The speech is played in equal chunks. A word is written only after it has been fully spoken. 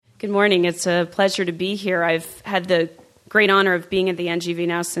Good morning. It's a pleasure to be here. I've had the great honor of being at the NGV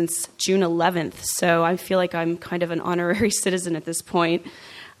now since June 11th, so I feel like I'm kind of an honorary citizen at this point.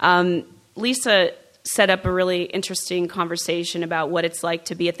 Lisa set up a really interesting conversation about what it's like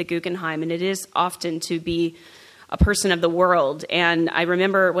to be at the Guggenheim, and it is often to be a person of the world. And I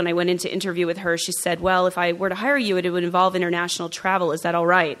remember when I went in to interview with her, she said, well, if I were to hire you, it would involve international travel. Is that all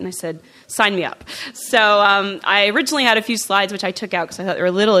right? And I said, sign me up. So I originally had a few slides, which I took out because I thought they were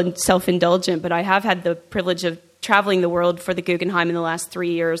a little self-indulgent, but I have had the privilege of traveling the world for the Guggenheim in the last 3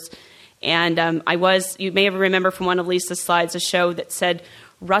 years. And you may remember from one of Lisa's slides, a show that said,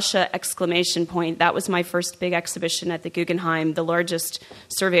 Russia! That was my first big exhibition at the Guggenheim, the largest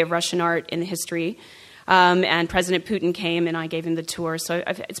survey of Russian art in history. And President Putin came, and I gave him the tour. So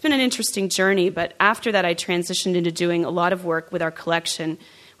it's been an interesting journey. But after that, I transitioned into doing a lot of work with our collection,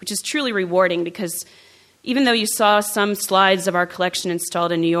 which is truly rewarding because even though you saw some slides of our collection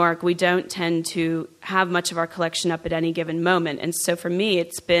installed in New York, we don't tend to have much of our collection up at any given moment. And so for me,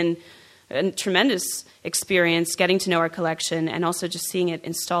 it's been a tremendous experience getting to know our collection and also just seeing it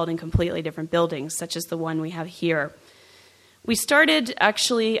installed in completely different buildings, such as the one we have here. We started,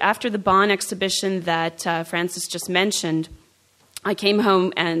 actually, after the Bonn exhibition that Francis just mentioned. I came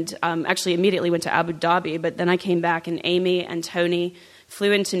home and actually immediately went to Abu Dhabi, but then I came back and Amy and Tony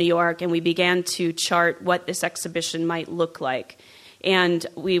flew into New York and we began to chart what this exhibition might look like. And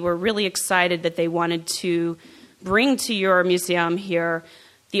we were really excited that they wanted to bring to your museum here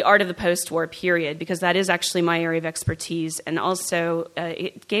the art of the post-war period, because that is actually my area of expertise. And also,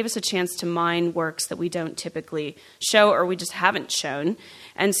 it gave us a chance to mine works that we don't typically show or we just haven't shown.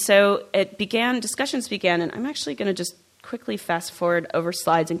 And so discussions began, and I'm actually going to just quickly fast forward over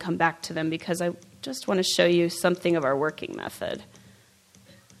slides and come back to them because I just want to show you something of our working method.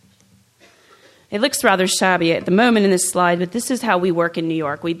 It looks rather shabby at the moment in this slide, but this is how we work in New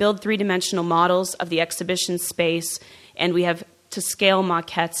York. We build three-dimensional models of the exhibition space, and we have to scale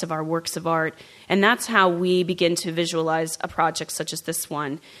maquettes of our works of art. And that's how we begin to visualize a project such as this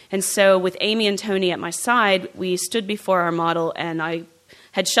one. And so with Amy and Tony at my side, we stood before our model, and I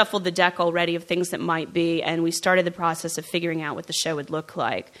had shuffled the deck already of things that might be, and we started the process of figuring out what the show would look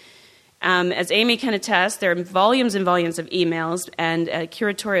like. As Amy can attest, there are volumes and volumes of emails and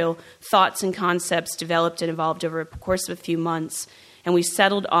curatorial thoughts and concepts developed and evolved over the course of a few months. And we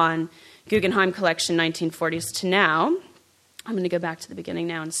settled on Guggenheim Collection 1940s to now. I'm going to go back to the beginning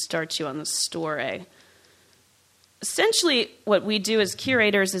now and start you on the story. Essentially, what we do as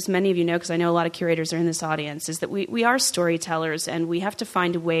curators, as many of you know, because I know a lot of curators are in this audience, is that we are storytellers, and we have to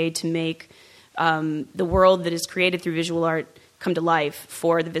find a way to make the world that is created through visual art come to life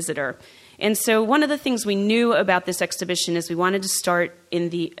for the visitor. And so one of the things we knew about this exhibition is we wanted to start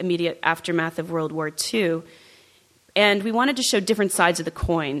in the immediate aftermath of World War II, and we wanted to show different sides of the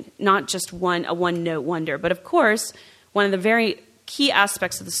coin, not just a one-note wonder. But of course, one of the very key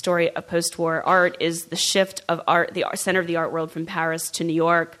aspects of the story of post-war art is the shift of art, the center of the art world from Paris to New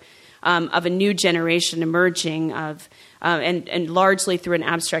York, of a new generation emerging and largely through an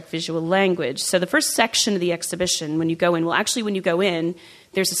abstract visual language. So the first section of the exhibition, when you go in,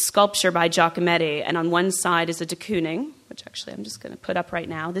 there's a sculpture by Giacometti, and on one side is a de Kooning, which actually I'm just going to put up right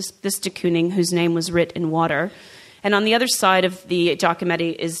now, this de Kooning, whose name was writ in water. And on the other side of the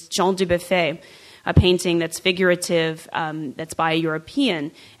Giacometti is Jean Dubuffet, a painting that's figurative, that's by a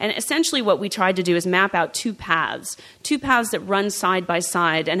European. And essentially what we tried to do is map out two paths that run side by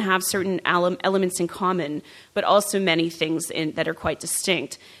side and have certain elements in common, but also many things that are quite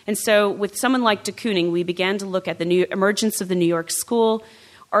distinct. And so with someone like de Kooning, we began to look at the new emergence of the New York School,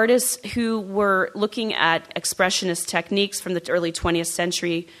 artists who were looking at expressionist techniques from the early 20th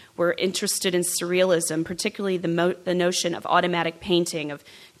century were interested in surrealism, particularly the notion of automatic painting, of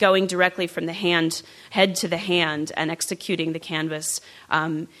going directly from the head to the hand and executing the canvas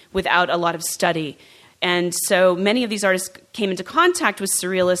without a lot of study. And so many of these artists came into contact with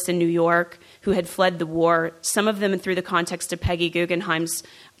surrealists in New York who had fled the war, some of them through the context of Peggy Guggenheim's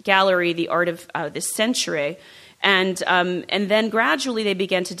gallery, The Art of this Century. And then gradually they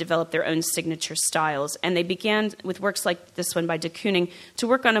began to develop their own signature styles. And they began, with works like this one by de Kooning, to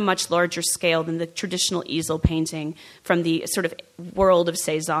work on a much larger scale than the traditional easel painting from the sort of world of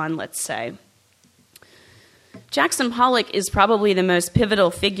Cézanne, let's say. Jackson Pollock is probably the most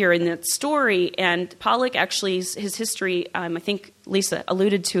pivotal figure in that story, and Pollock actually, his history, I think Lisa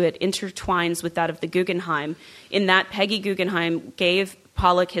alluded to it, intertwines with that of the Guggenheim, in that Peggy Guggenheim gave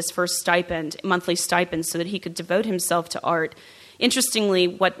Pollock his first monthly stipend, so that he could devote himself to art. Interestingly,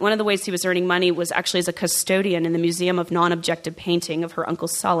 one of the ways he was earning money was actually as a custodian in the Museum of Non-Objective Painting of her Uncle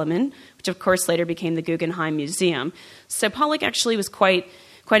Solomon, which of course later became the Guggenheim Museum. So Pollock actually was quite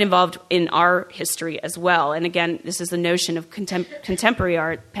quite involved in our history as well. And again, this is the notion of contemporary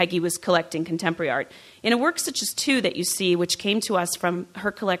art. Peggy was collecting contemporary art. In a work such as Two that you see, which came to us from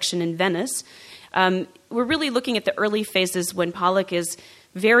her collection in Venice, we're really looking at the early phases when Pollock is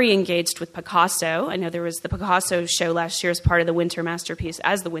very engaged with Picasso. I know there was the Picasso show last year as part of the Winter Masterpiece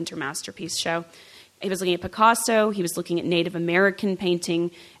show. He was looking at Picasso, he was looking at Native American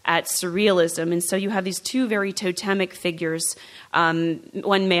painting, at Surrealism, and so you have these two very totemic figures,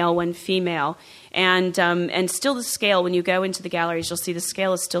 one male, one female, and still the scale, when you go into the galleries, you'll see the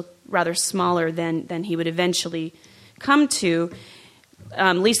scale is still rather smaller than he would eventually come to.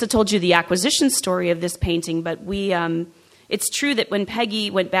 Lisa told you the acquisition story of this painting, but it's true that when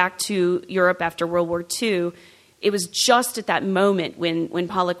Peggy went back to Europe after World War II, it was just at that moment when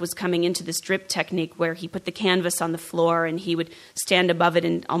Pollock was coming into this drip technique where he put the canvas on the floor and he would stand above it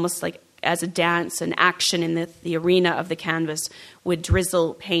and almost like as a dance, an action in the arena of the canvas, would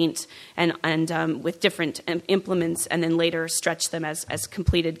drizzle paint and with different implements and then later stretch them as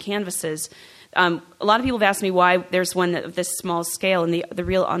completed canvases. A lot of people have asked me why there's one of this small scale, and the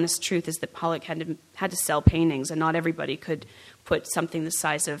real honest truth is that Pollock had to sell paintings, and not everybody could put something the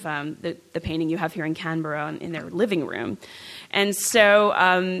size of the painting you have here in Canberra in their living room. And so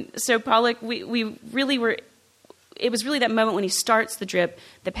Pollock, we really were... It was really that moment when he starts the drip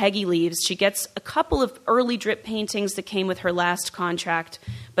that Peggy leaves. She gets a couple of early drip paintings that came with her last contract,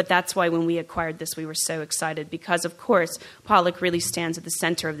 but that's why when we acquired this, we were so excited because, of course, Pollock really stands at the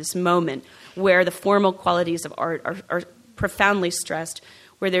center of this moment where the formal qualities of art are profoundly stressed,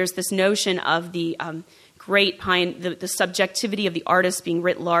 where there's this notion of the the subjectivity of the artist being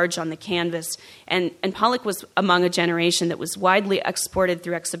writ large on the canvas. And Pollock was among a generation that was widely exported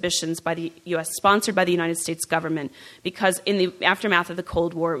through exhibitions by the U.S., sponsored by the United States government, because in the aftermath of the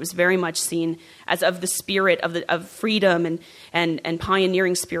Cold War, it was very much seen as of the spirit of freedom and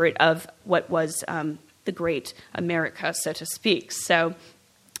pioneering spirit of what was the great America, so to speak. So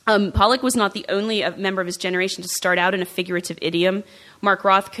Pollock was not the only member of his generation to start out in a figurative idiom. Mark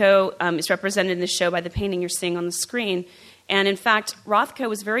Rothko is represented in the show by the painting you're seeing on the screen. And in fact, Rothko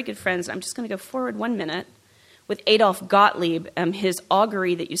was very good friends. I'm just going to go forward 1 minute with Adolf Gottlieb. His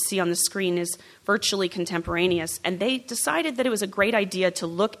augury that you see on the screen is virtually contemporaneous. And they decided that it was a great idea to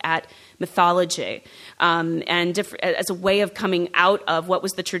look at mythology as a way of coming out of what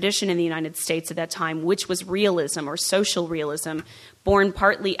was the tradition in the United States at that time, which was realism or social realism, born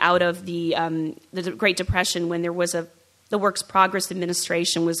partly out of the Great Depression when there was the Works Progress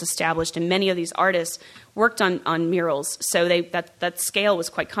Administration was established, and many of these artists worked on murals, so that scale was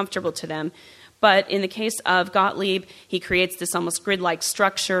quite comfortable to them. But in the case of Gottlieb, he creates this almost grid-like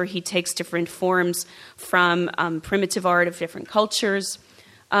structure. He takes different forms from primitive art of different cultures.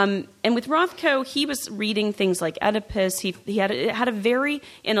 And with Rothko, he was reading things like Oedipus. He had a very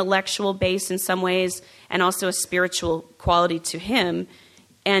intellectual base in some ways, and also a spiritual quality to him.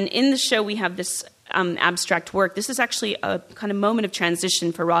 And in the show, we have this abstract work. This is actually a kind of moment of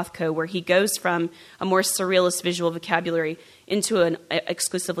transition for Rothko, where he goes from a more surrealist visual vocabulary into an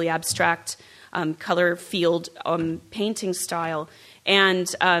exclusively abstract color field painting style.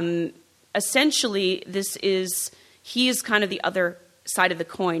 And essentially, he is kind of the other side of the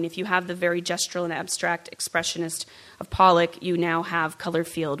coin. If you have the very gestural and abstract expressionist of Pollock, you now have color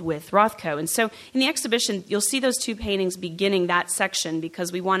field with Rothko. And so in the exhibition, you'll see those two paintings beginning that section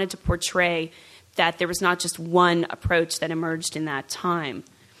because we wanted to portray that there was not just one approach that emerged in that time.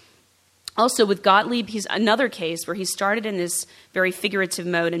 Also, with Gottlieb, he's another case where he started in this very figurative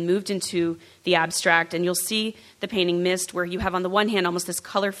mode and moved into the abstract. And you'll see the painting Mist, where you have on the one hand almost this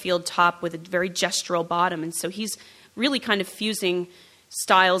color field top with a very gestural bottom. And so he's really kind of fusing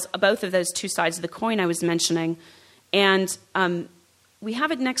styles, both of those two sides of the coin I was mentioning. And we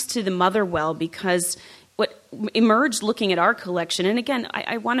have it next to the Motherwell because what emerged looking at our collection, and again,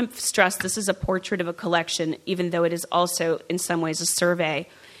 I want to stress this is a portrait of a collection, even though it is also in some ways a survey.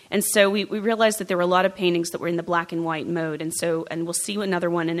 And so we realized that there were a lot of paintings that were in the black and white mode, and we'll see another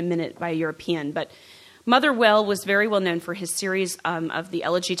one in a minute by a European. But Motherwell was very well known for his series of the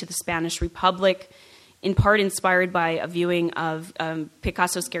Elegy to the Spanish Republic, in part inspired by a viewing of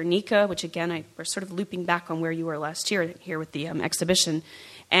Picasso's Guernica, which again, we're sort of looping back on where you were last year here with the exhibition,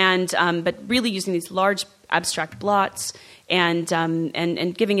 but really using these large abstract blots and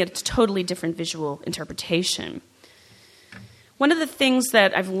giving it a totally different visual interpretation. One of the things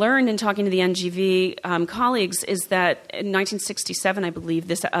that I've learned in talking to the NGV colleagues is that in 1967, I believe,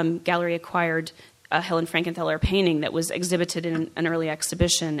 this gallery acquired a Helen Frankenthaler painting that was exhibited in an early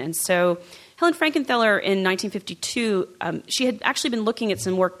exhibition. And so Helen Frankenthaler in 1952, she had actually been looking at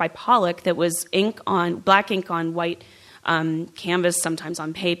some work by Pollock that was black ink on white canvas, sometimes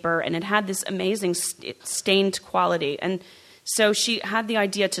on paper, and it had this amazing stained quality. And so she had the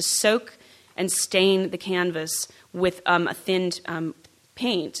idea to soak and stain the canvas with a thinned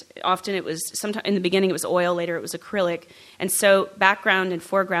paint. Often it was, sometimes in the beginning it was oil, later it was acrylic. And so background and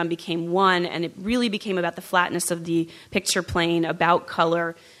foreground became one, and it really became about the flatness of the picture plane, about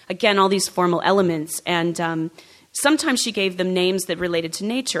color, again, all these formal elements. And sometimes she gave them names that related to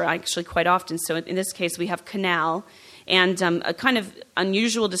nature, actually quite often. So in this case, we have canal. And a kind of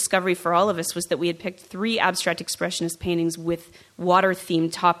unusual discovery for all of us was that we had picked 3 abstract expressionist paintings with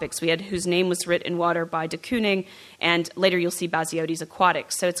water-themed topics. We had Whose Name Was Writ in Water by de Kooning, and later you'll see Basiotti's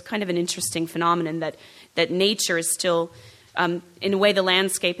Aquatics. So it's kind of an interesting phenomenon that nature is still, in a way, the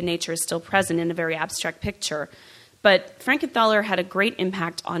landscape and nature is still present in a very abstract picture. But Frankenthaler had a great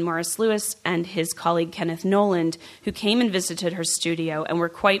impact on Morris Louis and his colleague Kenneth Noland, who came and visited her studio and were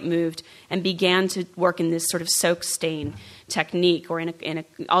quite moved and began to work in this sort of soak stain technique, or in a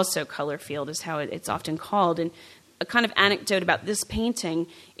also color field is how it's often called. And a kind of anecdote about this painting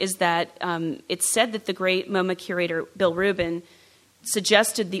is that it's said that the great MoMA curator Bill Rubin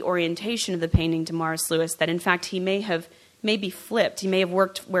suggested the orientation of the painting to Morris Louis, that in fact he maybe flipped. He may have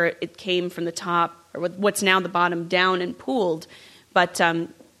worked where it came from the top, or what's now the bottom, down and pooled. But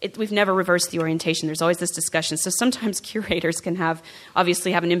we've never reversed the orientation. There's always this discussion. So sometimes curators can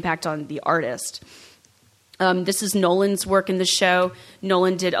obviously have an impact on the artist. This is Noland's work in the show.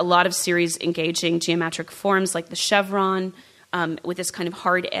 Noland did a lot of series engaging geometric forms like the chevron, with this kind of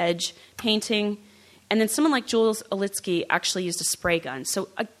hard edge painting. And then someone like Jules Olitsky actually used a spray gun. So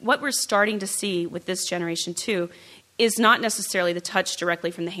what we're starting to see with this generation too is not necessarily the touch directly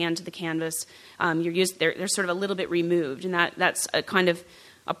from the hand to the canvas. They're sort of a little bit removed, and that's a kind of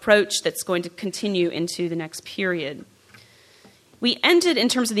approach that's going to continue into the next period. We ended, in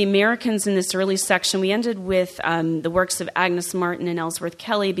terms of the Americans in this early section, we ended with the works of Agnes Martin and Ellsworth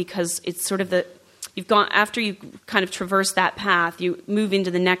Kelly, because it's sort of after you kind of traverse that path, you move into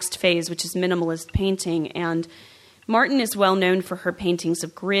the next phase, which is minimalist painting. And Martin is well known for her paintings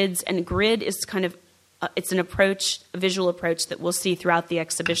of grids, and grid is kind of it's a visual approach that we'll see throughout the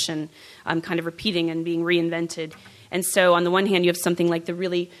exhibition, kind of repeating and being reinvented. And so on the one hand, you have something like the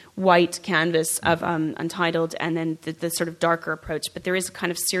really white canvas of Untitled, and then the sort of darker approach. But there is a kind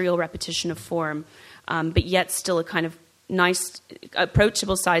of serial repetition of form, but yet still a kind of nice,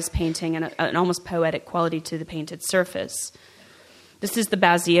 approachable size painting and an almost poetic quality to the painted surface. This is the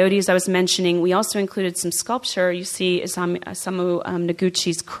Basiottis I was mentioning. We also included some sculpture. You see Isamu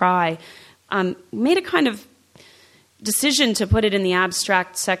Noguchi's Cry. Made a kind of decision to put it in the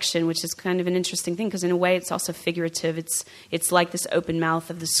abstract section, which is kind of an interesting thing, because in a way it's also figurative. It's like this open mouth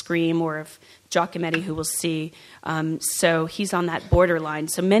of the Scream or of Giacometti, who we'll see. So he's on that borderline.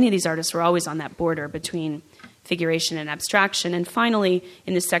 So many of these artists were always on that border between figuration and abstraction. And finally,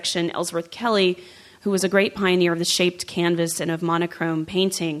 in this section, Ellsworth Kelly, who was a great pioneer of the shaped canvas and of monochrome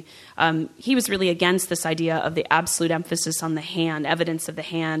painting. He was really against this idea of the absolute emphasis on the hand, evidence of the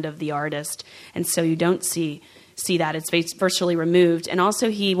hand of the artist. And so you don't see that. It's virtually removed. And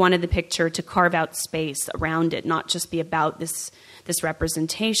also he wanted the picture to carve out space around it, not just be about this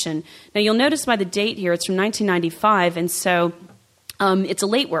representation. Now you'll notice by the date here, it's from 1995, and so it's a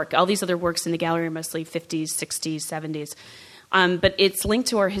late work. All these other works in the gallery are mostly 50s, 60s, 70s. But it's linked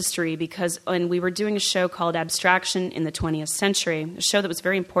to our history, because when we were doing a show called Abstraction in the 20th Century, a show that was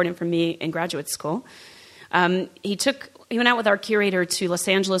very important for me in graduate school, he went out with our curator to Los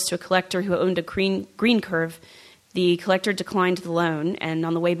Angeles to a collector who owned a green curve. The collector declined the loan, and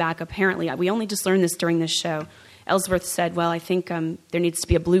on the way back, apparently, we only just learned this during this show, Ellsworth said, well, I think there needs to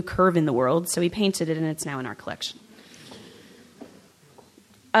be a blue curve in the world, so he painted it, and it's now in our collection.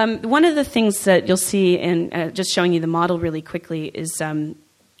 One of the things that you'll see in just showing you the model really quickly is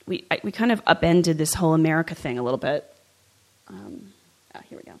we kind of upended this whole America thing a little bit.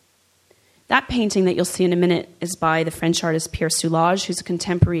 Here we go. That painting that you'll see in a minute is by the French artist Pierre Soulages, who's a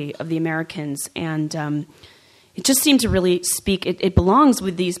contemporary of the Americans. And it just seemed to really speak. It belongs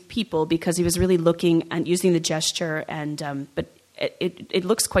with these people because he was really looking and using the gesture. But it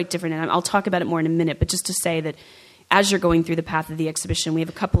looks quite different. And I'll talk about it more in a minute. But just to say that as you're going through the path of the exhibition, we have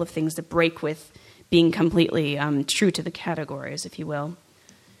a couple of things that break with being completely true to the categories, if you will.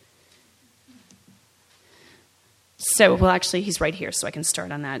 So, well, actually, he's right here, so I can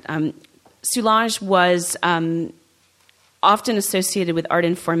start on that. Soulages was often associated with art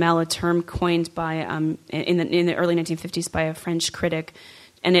informel, a term coined by in the early 1950s by a French critic,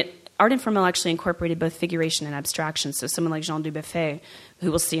 and Art Informel actually incorporated both figuration and abstraction. So someone like Jean Dubuffet,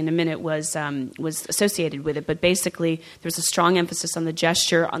 who we'll see in a minute, was associated with it. But basically, there's a strong emphasis on the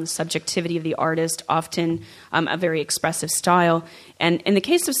gesture, on the subjectivity of the artist, often a very expressive style. And in the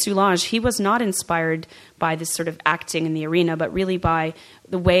case of Soulages, he was not inspired by this sort of acting in the arena, but really by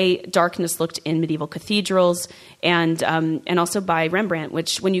the way darkness looked in medieval cathedrals, and also by Rembrandt.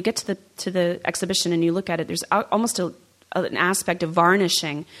 Which, when you get to the exhibition and you look at it, there's almost an aspect of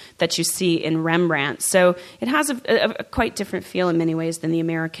varnishing that you see in Rembrandt. So it has a quite different feel in many ways than the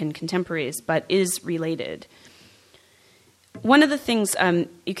American contemporaries, but is related. One of the things,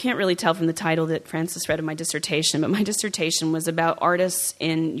 you can't really tell from the title that Francis read of my dissertation, but my dissertation was about artists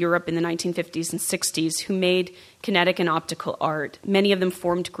in Europe in the 1950s and 60s who made kinetic and optical art. Many of them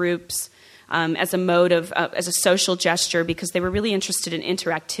formed groups as a mode of, as a social gesture, because they were really interested in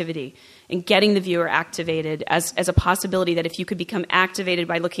interactivity and getting the viewer activated as a possibility that if you could become activated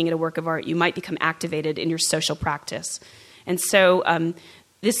by looking at a work of art, you might become activated in your social practice. And so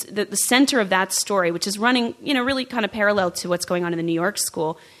the center of that story, which is running, really kind of parallel to what's going on in the New York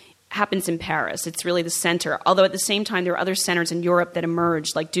School, happens in Paris. It's really the center. Although at the same time, there are other centers in Europe that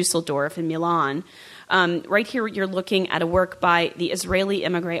emerged, like Dusseldorf and Milan. Right here, you're looking at a work by the Israeli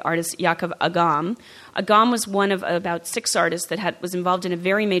immigrant artist Yaakov Agam. Agam was one of about 6 artists that was involved in a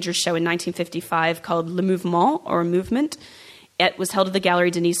very major show in 1955 called Le Mouvement, or Movement. It was held at the Galerie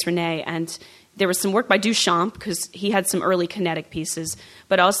Denis René, and there was some work by Duchamp, because he had some early kinetic pieces,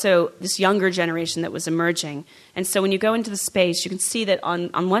 but also this younger generation that was emerging. And so when you go into the space, you can see that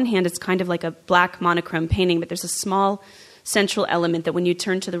on one hand, it's kind of like a black monochrome painting, but there's a small central element that when you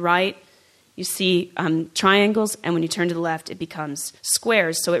turn to the right, you see triangles, and when you turn to the left, it becomes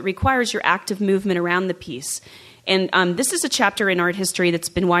squares. So it requires your active movement around the piece. And this is a chapter in art history that's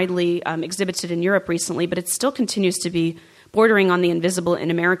been widely exhibited in Europe recently, but it still continues to be bordering on the invisible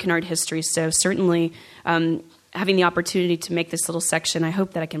in American art history. So certainly having the opportunity to make this little section, I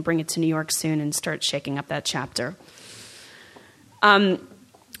hope that I can bring it to New York soon and start shaking up that chapter.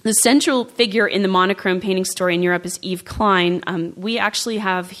 The central figure in the monochrome painting story in Europe is Yves Klein. We actually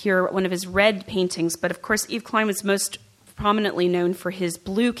have here one of his red paintings, but of course Yves Klein was most prominently known for his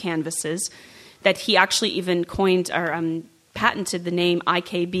blue canvases, that he actually even coined or patented the name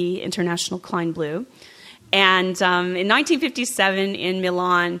IKB, International Klein Blue. And in 1957 in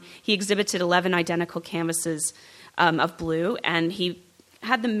Milan, he exhibited 11 identical canvases of blue, and he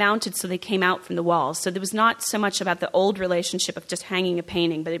had them mounted so they came out from the walls. So there was not so much about the old relationship of just hanging a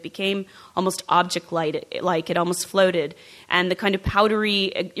painting, but it became almost object-like. It almost floated. And the kind of powdery,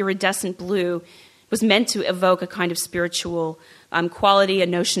 iridescent blue was meant to evoke a kind of spiritual quality, a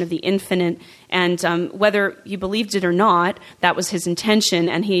notion of the infinite. And whether you believed it or not, that was his intention.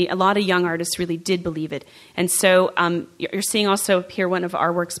 And a lot of young artists really did believe it. And so you're seeing also here one of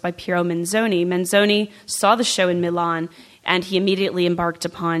our works by Piero Menzoni. Menzoni saw the show in Milan, and he immediately embarked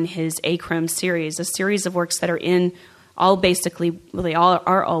upon his Achrome series, a series of works that are they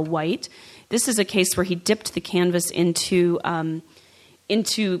are all white. This is a case where he dipped the canvas into kind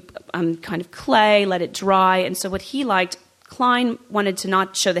of clay, let it dry. And so what he liked, Klein wanted to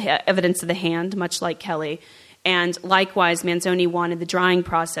not show the evidence of the hand, much like Kelly. And likewise, Manzoni wanted the drying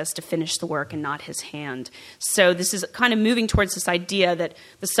process to finish the work and not his hand. So this is kind of moving towards this idea that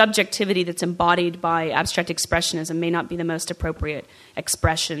the subjectivity that's embodied by abstract expressionism may not be the most appropriate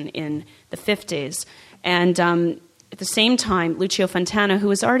expression in the 50s. And at the same time, Lucio Fontana, who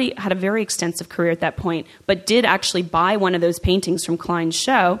has already had a very extensive career at that point, but did actually buy one of those paintings from Klein's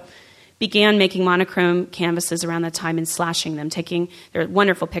show, began making monochrome canvases around that time and slashing them. There are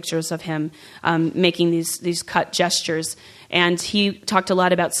wonderful pictures of him making these cut gestures. And he talked a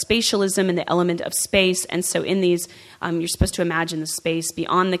lot about spatialism and the element of space. And so in these, you're supposed to imagine the space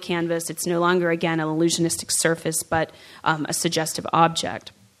beyond the canvas. It's no longer, again, an illusionistic surface, but a suggestive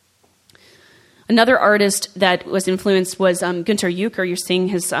object. Another artist that was influenced was Günter Uecker. You're seeing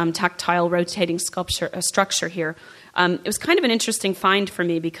his tactile rotating structure here. It was kind of an interesting find for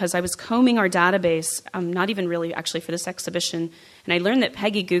me because I was combing our database, not even really actually for this exhibition, and I learned that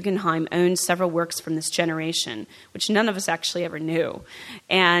Peggy Guggenheim owned several works from this generation, which none of us actually ever knew.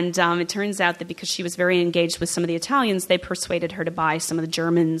 And it turns out that because she was very engaged with some of the Italians, they persuaded her to buy some of the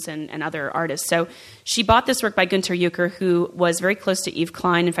Germans and other artists. So she bought this work by Günter Uecker, who was very close to Yves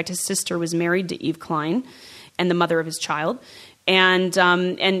Klein. In fact, his sister was married to Yves Klein and the mother of his child.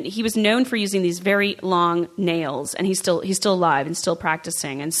 And he was known for using these very long nails, and he's still alive and still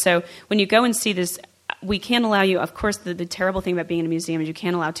practicing. And so when you go and see this, we can't allow you, of course, the terrible thing about being in a museum is you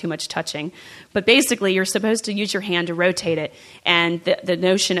can't allow too much touching. But basically, you're supposed to use your hand to rotate it, and the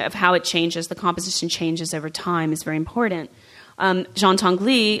notion of how it changes, the composition changes over time is very important. Jean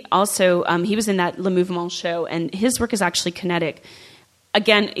Tinguely also, he was in that Le Mouvement show, and his work is actually kinetic.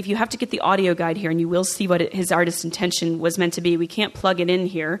 Again, if you have to get the audio guide here, and you will see what his artist intention was meant to be, we can't plug it in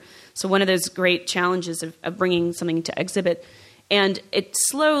here. So one of those great challenges of bringing something to exhibit. And it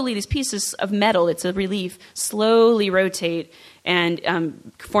slowly, these pieces of metal, it's a relief, slowly rotate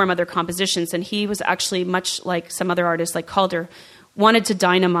and form other compositions. And he was actually, much like some other artists like Calder, wanted to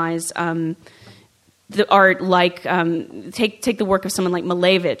dynamize the art, like take the work of someone like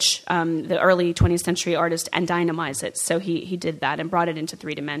Malevich, the early 20th century artist, and dynamize it. So he did that and brought it into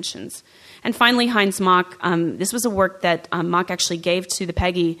 3 dimensions. And finally, Heinz Mock. This was a work that Mock actually gave to the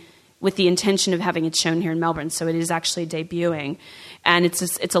Peggy with the intention of having it shown here in Melbourne. So it is actually debuting, and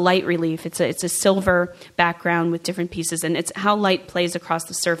it's a light relief. It's a silver background with different pieces, and it's how light plays across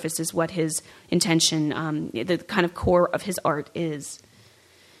the surface is what his intention, the kind of core of his art is.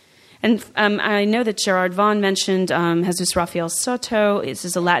 And I know that Gerard Vaughan mentioned Jesus Rafael Soto. This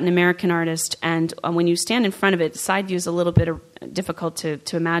is a Latin American artist, and when you stand in front of it, side view is a little bit difficult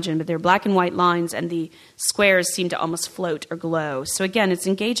to imagine, but they're black and white lines, and the squares seem to almost float or glow. So again, it's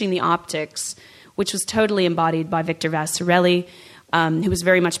engaging the optics, which was totally embodied by Victor Vasarely, who was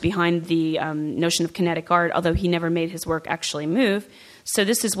very much behind the notion of kinetic art, although he never made his work actually move. So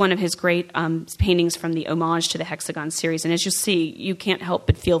this is one of his great paintings from the Homage to the Hexagon series. And as you see, you can't help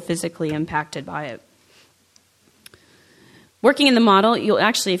but feel physically impacted by it. Working in the model, you'll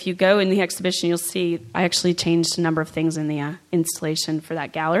actually, if you go in the exhibition, you'll see I actually changed a number of things in the installation for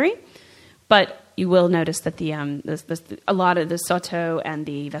that gallery. But you will notice that a lot of the Soto and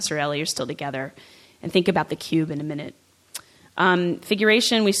the Vasarely are still together. And think about the cube in a minute.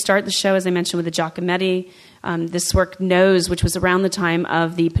 Figuration, we start the show, as I mentioned, with the Giacometti. This work, Nose, which was around the time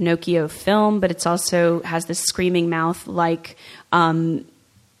of the Pinocchio film, but it also has this screaming mouth like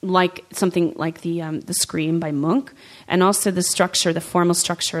something like the Scream by Munch. And also the structure, the formal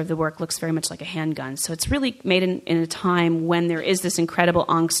structure of the work looks very much like a handgun. So it's really made in a time when there is this incredible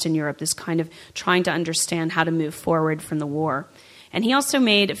angst in Europe, this kind of trying to understand how to move forward from the war. And he also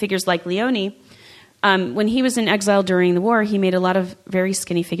made figures like Leone. When he was in exile during the war, he made a lot of very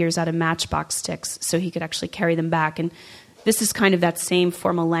skinny figures out of matchbox sticks so he could actually carry them back. And this is kind of that same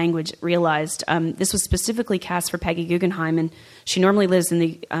formal language realized. This was specifically cast for Peggy Guggenheim, and she normally lives in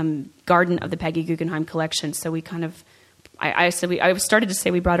the garden of the Peggy Guggenheim collection. So we kind of, I started to say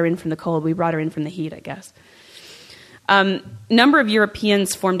we brought her in from the cold. We brought her in from the heat, I guess. Number of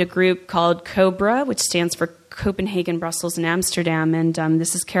Europeans formed a group called COBRA, which stands for Copenhagen, Brussels, and Amsterdam, and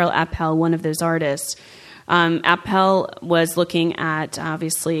this is Carol Appel, one of those artists. Appel was looking at,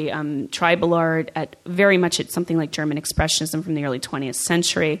 obviously, tribal art, at very much at something like German Expressionism from the early 20th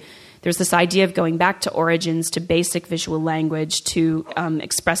century. There's this idea of going back to origins, to basic visual language, to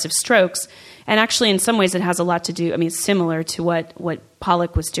expressive strokes, and actually, in some ways, it has a lot to do, it's similar to what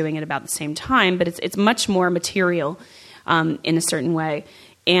Pollock was doing at about the same time, but it's much more material in a certain way.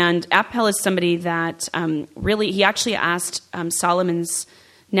 And Appel is somebody that really, he actually asked Solomon's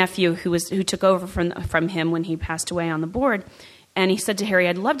nephew, who took over from him when he passed away on the board, and he said to Harry,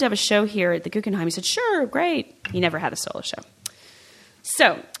 "I'd love to have a show here at the Guggenheim." He said, "Sure, great." He never had a solo show.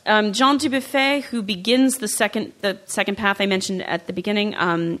 So Jean Dubuffet, who begins the second path I mentioned at the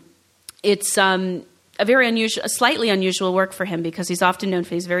beginning, it's a slightly unusual work for him because he's often known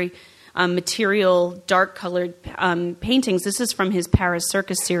for these very material, dark-colored paintings. This is from his Paris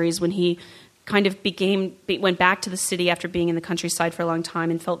Circus series when he kind of went back to the city after being in the countryside for a long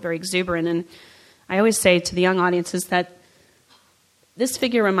time and felt very exuberant. And I always say to the young audiences that this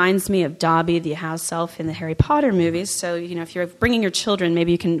figure reminds me of Dobby, the house elf in the Harry Potter movies. So, if you're bringing your children,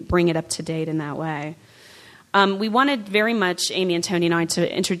 maybe you can bring it up to date in that way. We wanted very much, Amy and Tony and I,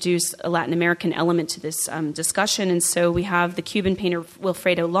 to introduce a Latin American element to this discussion. And so we have the Cuban painter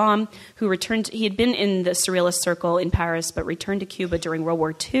Wilfredo Lam, who returned. He had been in the Surrealist circle in Paris, but returned to Cuba during World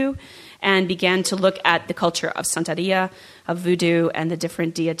War II and began to look at the culture of Santeria, of voodoo, and the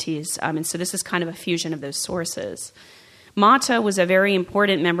different deities. And so this is kind of a fusion of those sources. Mata was a very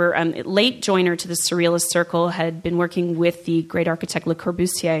important member, late joiner to the Surrealist circle, had been working with the great architect Le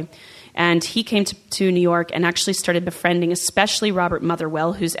Corbusier. And he came to New York and actually started befriending, especially Robert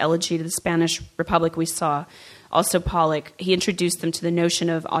Motherwell, whose Elegy to the Spanish Republic we saw, also Pollock. He introduced them to the notion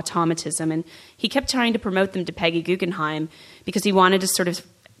of automatism, and he kept trying to promote them to Peggy Guggenheim because he wanted to sort of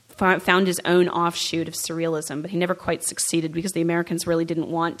found his own offshoot of surrealism, but he never quite succeeded because the Americans really didn't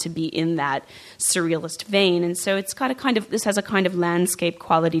want to be in that surrealist vein. And so it's got this has a kind of landscape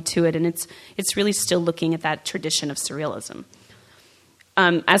quality to it, and it's really still looking at that tradition of surrealism.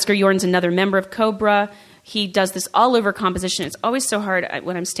 Asger Jorn's another member of Cobra. He does this all-over composition. It's always so hard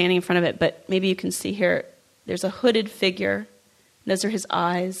when I'm standing in front of it, but maybe you can see here, there's a hooded figure Those are his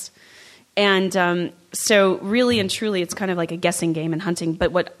eyes. And so really and truly, it's kind of like a guessing game in hunting.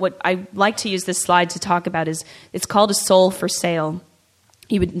 But what I like to use this slide to talk about is it's called A Soul for Sale.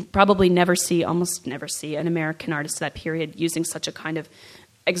 You would probably almost never see an American artist of that period using such a kind of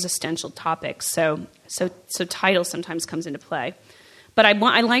existential topic. So title sometimes comes into play. But I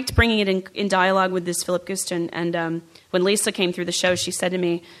liked bringing it in dialogue with this Philip Guston. And when Lisa came through the show, she said to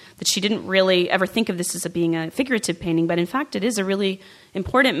me that she didn't really ever think of this as being a figurative painting, but in fact it is a really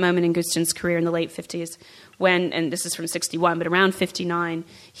important moment in Guston's career in the late 50s when, and this is from 61, but around 59,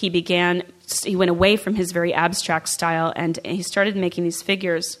 he went away from his very abstract style and he started making these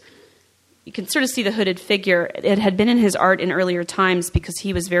figures. You can sort of see the hooded figure. It had been in his art in earlier times because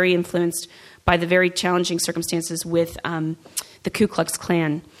he was very influenced by the very challenging circumstances with the Ku Klux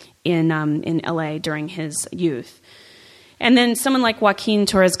Klan in L.A. during his youth. And then someone like Joaquin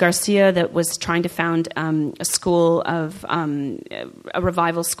Torres Garcia that was trying to found a school of a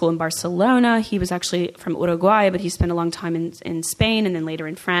revival school in Barcelona. He was actually from Uruguay, but he spent a long time in Spain and then later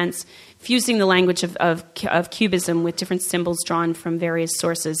in France, fusing the language of Cubism with different symbols drawn from various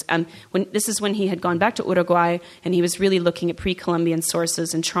sources. This is when he had gone back to Uruguay and he was really looking at pre-Columbian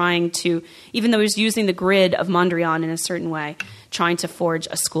sources and trying to, even though he was using the grid of Mondrian in a certain way, trying to forge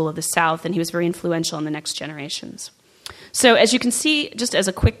a school of the South, and he was very influential in the next generations. So as you can see, just as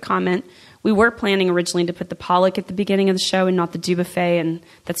a quick comment, we were planning originally to put the Pollock at the beginning of the show and not the Dubuffet, and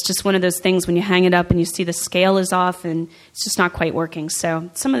that's just one of those things when you hang it up and you see the scale is off and it's just not quite working. So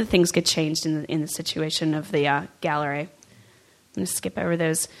some of the things get changed in the situation of the gallery. I'm going to skip over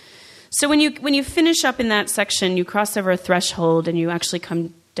those. So when you finish up in that section, you cross over a threshold and you actually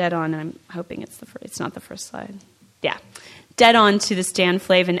come dead on, and I'm hoping it's not the first slide. Yeah, dead on to this Dan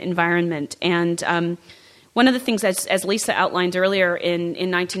Flavin environment. And one of the things, as Lisa outlined earlier, in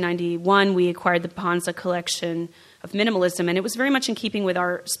 1991, we acquired the Panza collection of minimalism, and it was very much in keeping with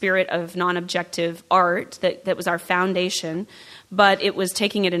our spirit of non-objective art that was our foundation, but it was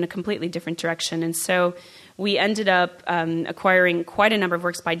taking it in a completely different direction. And so we ended up acquiring quite a number of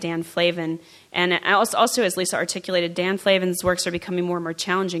works by Dan Flavin. And also, as Lisa articulated, Dan Flavin's works are becoming more and more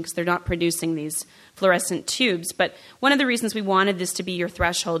challenging because they're not producing these fluorescent tubes. But one of the reasons we wanted this to be your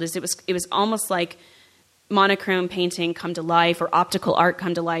threshold is it was almost like monochrome painting come to life or optical art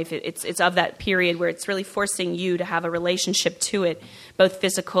come to life. It's of that period where it's really forcing you to have a relationship to it, both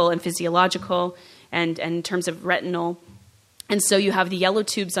physical and physiological and in terms of retinal. And so you have the yellow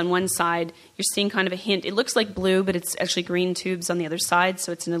tubes on one side. You're seeing kind of a hint. It looks like blue, but it's actually green tubes on the other side,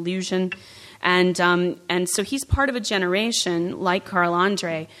 so it's an illusion. And so he's part of a generation, like Carl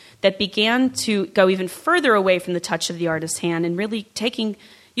Andre, that began to go even further away from the touch of the artist's hand and really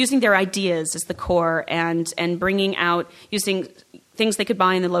using their ideas as the core and bringing out, using things they could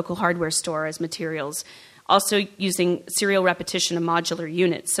buy in the local hardware store as materials, also using serial repetition of modular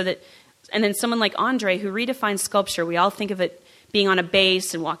units. And then someone like Andre, who redefines sculpture, we all think of it being on a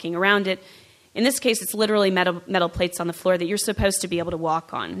base and walking around it. In this case, it's literally metal plates on the floor that you're supposed to be able to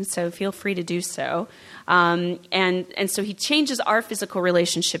walk on. So feel free to do so. And so he changes our physical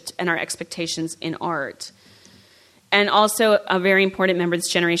relationship and our expectations in art. And also a very important member of this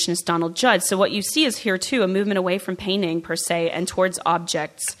generation is Donald Judd. So what you see is here, too, a movement away from painting, per se, and towards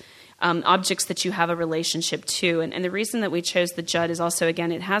objects that you have a relationship to. And the reason that we chose the Judd is also,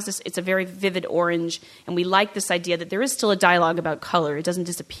 again, it's a very vivid orange, and we like this idea that there is still a dialogue about color. It doesn't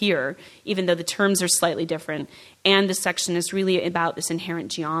disappear, even though the terms are slightly different. And this section is really about this inherent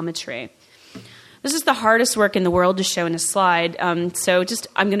geometry. This is the hardest work in the world to show in a slide. So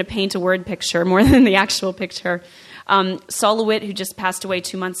I'm going to paint a word picture more than the actual picture. Sol LeWitt, who just passed away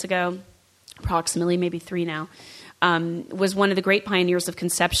 2 months ago, approximately, maybe 3 now, was one of the great pioneers of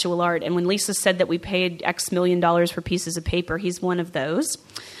conceptual art. And when Lisa said that we paid X million for pieces of paper, he's one of those.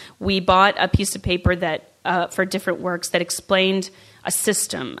 We bought a piece of paper that for different works that explained a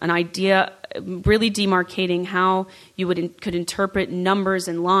system, an idea, really demarcating how you could interpret numbers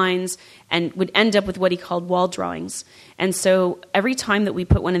and lines, and would end up with what he called wall drawings. And so every time that we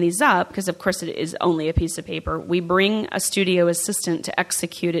put one of these up, because of course it is only a piece of paper, we bring a studio assistant to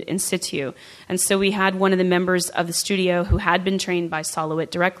execute it in situ. And so we had one of the members of the studio who had been trained by Sol LeWitt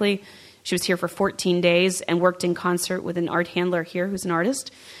directly. She was here for 14 days and worked in concert with an art handler here who's an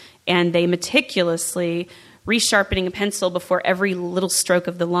artist. And they meticulously, resharpening a pencil before every little stroke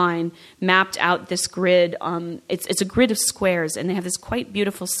of the line, mapped out this grid. It's a grid of squares, and they have this quite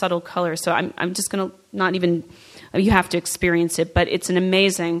beautiful, subtle color. So I'm just going to not even... You have to experience it, but it's an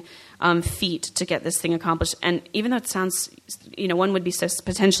amazing feat to get this thing accomplished. And even though it sounds, one would be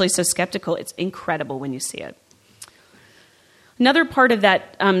potentially so skeptical, it's incredible when you see it. Another part of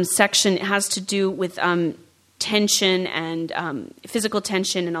that section has to do with tension and physical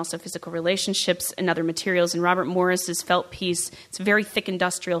tension and also physical relationships and other materials. And Robert Morris's felt piece, it's a very thick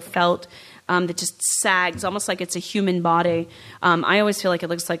industrial felt that just sags, almost like it's a human body. I always feel like it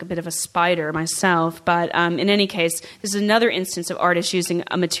looks like a bit of a spider myself, but in any case, this is another instance of artists using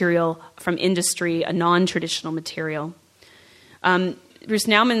a material from industry, a non-traditional material. Bruce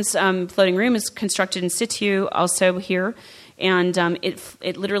Naumann's floating room is constructed in situ also here. And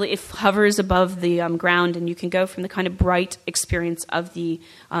it literally hovers above the ground, and you can go from the kind of bright experience of the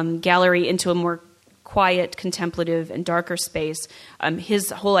gallery into a more quiet, contemplative, and darker space.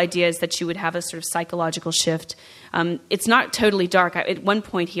 His whole idea is that you would have a sort of psychological shift. It's not totally dark. At one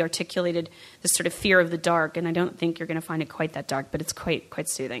point, he articulated this sort of fear of the dark, and I don't think you're going to find it quite that dark, but it's quite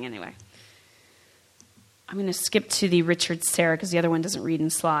soothing anyway. I'm going to skip to the Richard Serra because the other one doesn't read in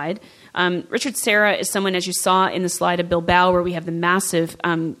slide. Richard Serra is someone, as you saw in the slide of Bilbao, where we have the massive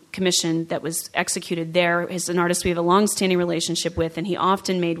commission that was executed there. He's an artist we have a long-standing relationship with, and he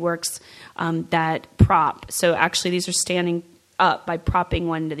often made works that prop. So actually, these are standing up by propping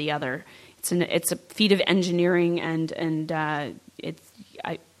one to the other. It's a feat of engineering, and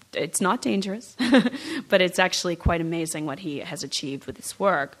it's not dangerous, but it's actually quite amazing what he has achieved with this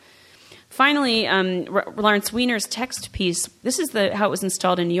work. Finally, Lawrence Weiner's text piece, this is how it was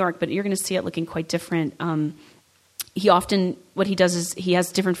installed in New York, but you're going to see it looking quite different. What he does is he has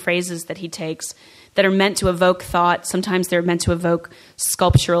different phrases that he takes that are meant to evoke thought. Sometimes they're meant to evoke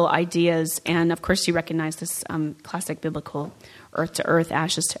sculptural ideas. And, of course, you recognize this classic biblical earth to earth,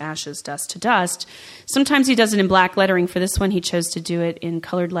 ashes to ashes, dust to dust. Sometimes he does it in black lettering. For this one, he chose to do it in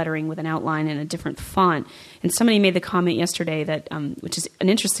colored lettering with an outline and a different font. And somebody made the comment yesterday that, which is an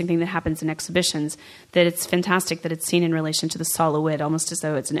interesting thing that happens in exhibitions, that it's fantastic that it's seen in relation to the Solowid, almost as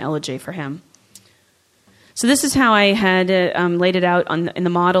though it's an elegy for him. So this is how I had laid it out in the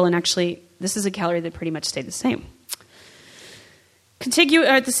model, and actually this is a gallery that pretty much stayed the same.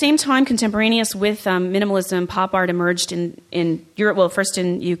 At the same time, contemporaneous with minimalism, pop art emerged in Europe, well, first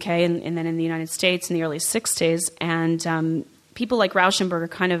in UK and then in the United States in the early 60s. And people like Rauschenberg are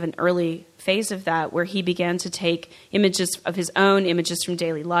kind of an early phase of that, where he began to take images of his own, images from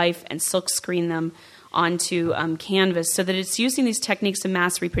daily life, and silk screen them onto canvas, so that it's using these techniques of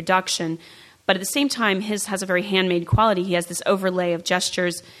mass reproduction. But at the same time, his has a very handmade quality. He has this overlay of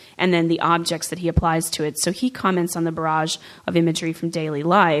gestures and then the objects that he applies to it. So he comments on the barrage of imagery from daily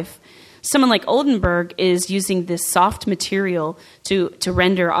life. Someone like Oldenburg is using this soft material to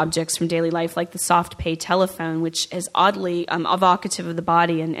render objects from daily life, like the soft pay telephone, which is oddly evocative of the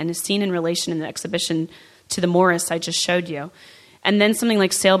body and is seen in relation in the exhibition to the Morris I just showed you. And then something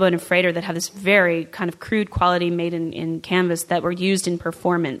like Sailboat and Freighter that have this very kind of crude quality made in canvas that were used in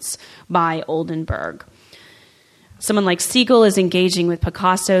performance by Oldenburg. Someone like Siegel is engaging with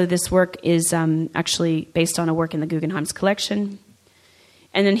Picasso. This work is actually based on a work in the Guggenheim's collection.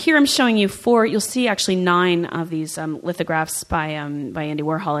 And then here I'm showing you you'll see actually 9 of these lithographs by Andy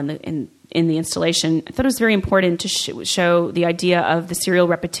Warhol in the installation. I thought it was very important to show the idea of the serial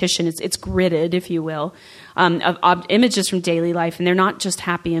repetition. It's gridded, if you will, of images from daily life. And they're not just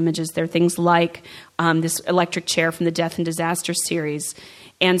happy images. They're things like this electric chair from the Death and Disaster series.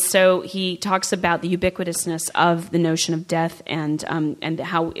 And so he talks about the ubiquitousness of the notion of death and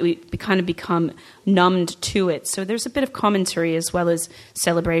how we kind of become numbed to it. So there's a bit of commentary as well as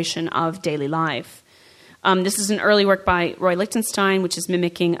celebration of daily life. This is an early work by Roy Lichtenstein, which is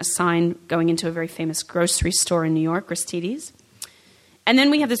mimicking a sign going into a very famous grocery store in New York, Gristedes. And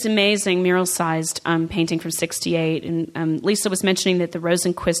then we have this amazing mural-sized painting from '68. And Lisa was mentioning that the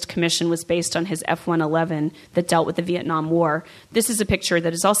Rosenquist Commission was based on his F-111 that dealt with the Vietnam War. This is a picture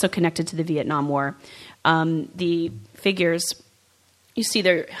that is also connected to the Vietnam War. The figures, you see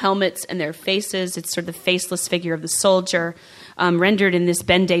their helmets and their faces. It's sort of the faceless figure of the soldier, rendered in this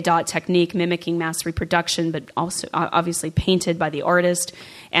Ben-Day dot technique, mimicking mass reproduction, but also obviously painted by the artist,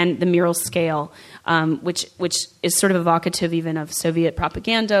 and the mural scale, which is sort of evocative even of Soviet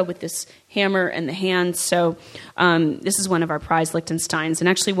propaganda with this hammer and the hand. So this is one of our prized Lichtensteins. And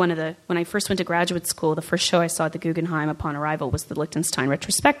actually when I first went to graduate school, the first show I saw at the Guggenheim upon arrival was the Lichtenstein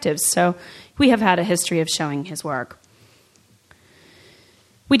retrospectives. So we have had a history of showing his work.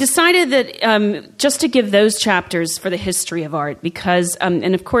 We decided that just to give those chapters for the history of art, because,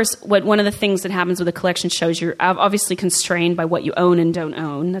 and of course, one of the things that happens with a collection shows you're obviously constrained by what you own and don't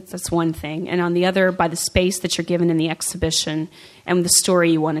own. That's one thing. And on the other, by the space that you're given in the exhibition and the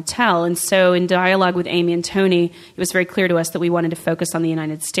story you want to tell. And so in dialogue with Amy and Tony, it was very clear to us that we wanted to focus on the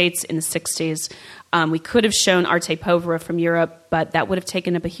United States in the 60s. We could have shown Arte Povera from Europe, but that would have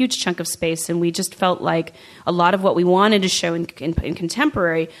taken up a huge chunk of space, and we just felt like a lot of what we wanted to show in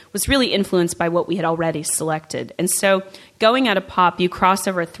contemporary was really influenced by what we had already selected. And so going out of pop, you cross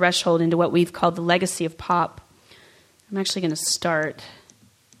over a threshold into what we've called the legacy of pop. I'm actually going to start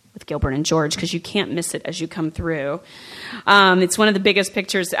with Gilbert and George, because you can't miss it as you come through. It's one of the biggest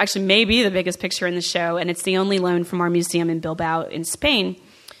pictures, actually maybe the biggest picture in the show, and it's the only loan from our museum in Bilbao in Spain.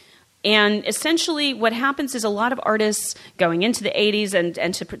 And essentially what happens is a lot of artists going into the 80s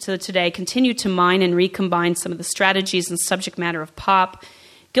and to today continue to mine and recombine some of the strategies and subject matter of pop.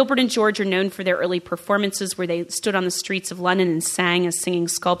 Gilbert and George are known for their early performances where they stood on the streets of London and sang as singing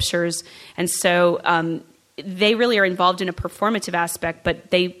sculptures. And so they really are involved in a performative aspect, but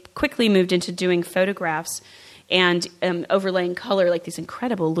they quickly moved into doing photographs and overlaying color, like these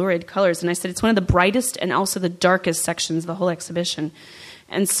incredible lurid colors. And I said it's one of the brightest and also the darkest sections of the whole exhibition.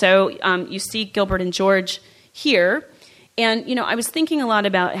 And so you see Gilbert and George here. And, you know, I was thinking a lot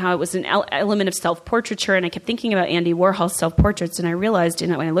about how it was an element of self-portraiture, and I kept thinking about Andy Warhol's self-portraits, and I realized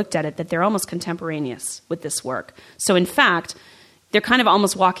when I looked at it that they're almost contemporaneous with this work. So, in fact, they're kind of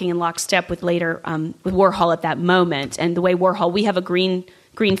almost walking in lockstep with later, with Warhol at that moment. And the way Warhol, we have a green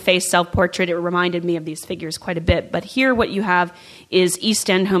face self-portrait. It reminded me of these figures quite a bit. But here what you have is East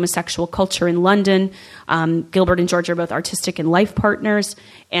End homosexual culture in London. Gilbert and George are both artistic and life partners.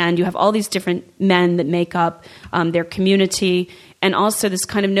 And you have all these different men that make up their community. And also this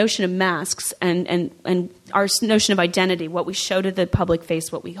kind of notion of masks and our notion of identity, what we show to the public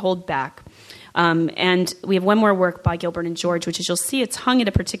face, what we hold back. And we have one more work by Gilbert and George, which is you'll see it's hung at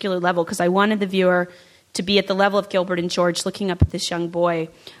a particular level because I wanted the viewer to be at the level of Gilbert and George looking up at this young boy.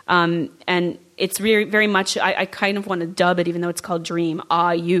 And it's very, very much, I kind of want to dub it, even though it's called Dream,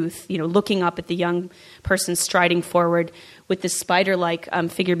 Youth, looking up at the young person striding forward with this spider-like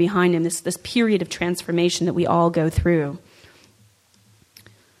figure behind him, this period of transformation that we all go through.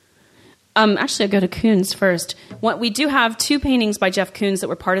 Actually, I'll go to Koons first. We do have 2 paintings by Jeff Koons that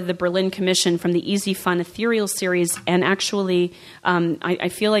were part of the Berlin Commission from the Easy Fun Ethereal series, and actually, I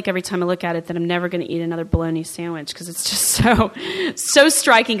feel like every time I look at it that I'm never going to eat another bologna sandwich because it's just so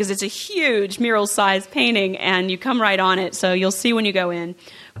striking because it's a huge mural-sized painting, and you come right on it, so you'll see when you go in.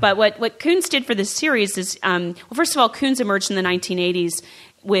 But what Koons did for this series is, first of all, Koons emerged in the 1980s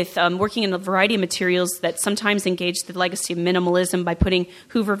with working in a variety of materials that sometimes engaged the legacy of minimalism by putting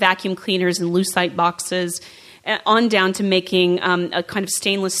Hoover vacuum cleaners in lucite boxes, on down to making a kind of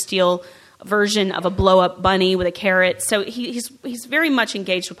stainless steel version of a blow-up bunny with a carrot. So he's very much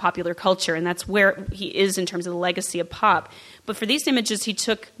engaged with popular culture, and that's where he is in terms of the legacy of pop. But for these images, he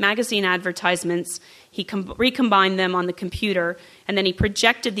took magazine advertisements, he recombined them on the computer, and then he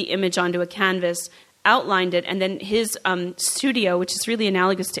projected the image onto a canvas, outlined it, and then his studio, which is really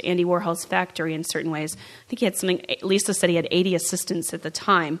analogous to Andy Warhol's factory in certain ways. I think he had something, Lisa said he had 80 assistants at the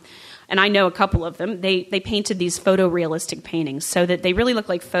time, and I know a couple of them. They painted these photorealistic paintings so that they really look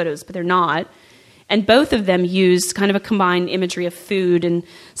like photos, but they're not. And both of them use kind of a combined imagery of food and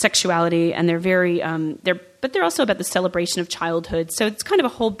sexuality, and they're very, but they're also about the celebration of childhood. So it's kind of a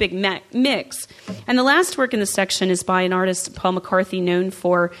whole big mix. And the last work in the section is by an artist, Paul McCarthy, known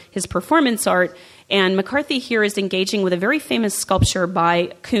for his performance art. And McCarthy here is engaging with a very famous sculpture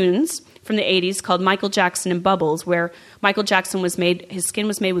by Koons from the 80s called Michael Jackson in Bubbles, where Michael Jackson his skin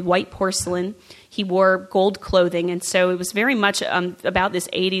was made with white porcelain. He wore gold clothing, and so it was very much about this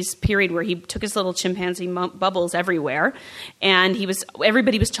 80s period where he took his little chimpanzee bubbles everywhere, and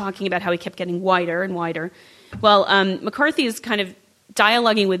everybody was talking about how he kept getting whiter and whiter. Well, McCarthy is kind of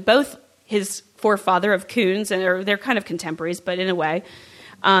dialoguing with both his forefather of Koons, and they're kind of contemporaries, but in a way,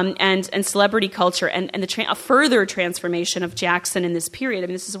 and celebrity culture, and a further transformation of Jackson in this period. I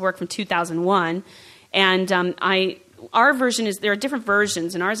mean, this is a work from 2001, and our version there are different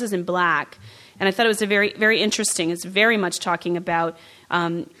versions, and ours is in black. And I thought it was a very, very interesting. It's very much talking about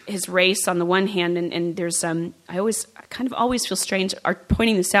his race on the one hand, and there's I kind of always feel strange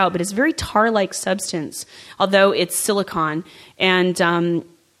pointing this out, but it's a very tar-like substance, although it's silicon, and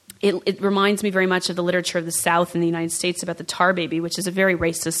it reminds me very much of the literature of the South in the United States about the tar baby, which is a very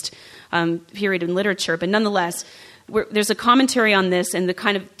racist period in literature. But nonetheless, there's a commentary on this and the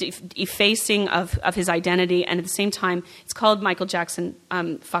kind of effacing of his identity, and at the same time, it's called Michael Jackson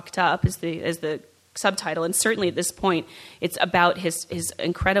Fucked Up as the subtitle. And certainly at this point, it's about his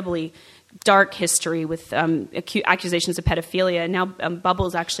incredibly dark history with accusations of pedophilia. And now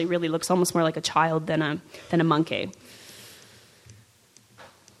Bubbles actually really looks almost more like a child than a monkey.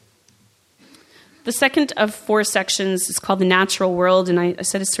 The second of 4 sections is called The Natural World, and I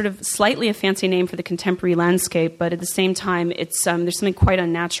said it's sort of slightly a fancy name for the contemporary landscape, but at the same time, it's there's something quite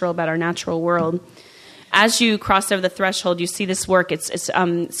unnatural about our natural world. As you cross over the threshold, you see this work. It's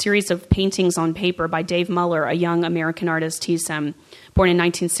a series of paintings on paper by Dave Muller, a young American artist. He's born in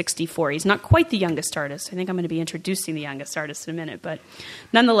 1964. He's not quite the youngest artist. I think I'm going to be introducing the youngest artist in a minute, but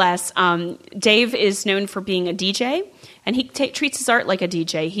nonetheless, Dave is known for being a DJ, and he treats his art like a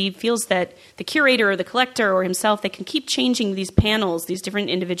DJ. He feels that the curator or the collector or himself, they can keep changing these panels, these different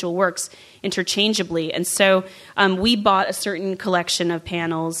individual works, interchangeably. And so we bought a certain collection of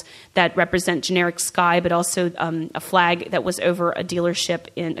panels that represent generic sky, but also a flag that was over a car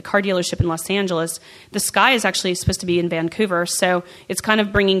dealership in Los Angeles. The sky is actually supposed to be in Vancouver, so it's kind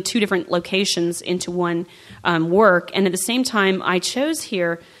of bringing 2 different locations into one work. And at the same time, I chose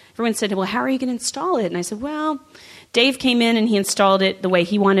here, everyone said, well, how are you going to install it? And I said, well, Dave came in and he installed it the way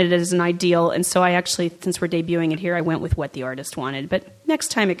he wanted it as an ideal. And so I actually, since we're debuting it here, I went with what the artist wanted. But next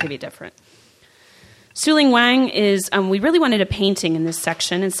time it could be different. Suling Wang is, we really wanted a painting in this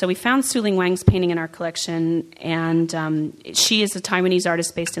section. And so we found Suling Wang's painting in our collection. And she is a Taiwanese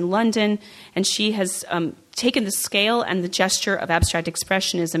artist based in London. And she has taken the scale and the gesture of abstract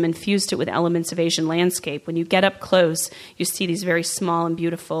expressionism and fused it with elements of Asian landscape. When you get up close, you see these very small and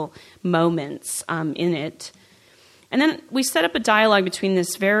beautiful moments in it. And then we set up a dialogue between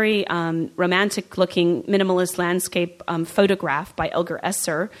this very romantic-looking minimalist landscape photograph by Elger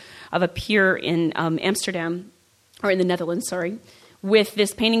Esser of a pier in Amsterdam, or in the Netherlands, sorry, with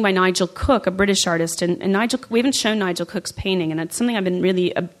this painting by Nigel Cook, a British artist. And Nigel, we haven't shown Nigel Cook's painting, and it's something I've been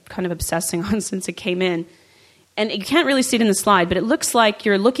really kind of obsessing on since it came in. And you can't really see it in the slide, but it looks like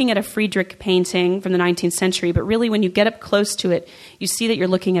you're looking at a Friedrich painting from the 19th century, but really when you get up close to it, you see that you're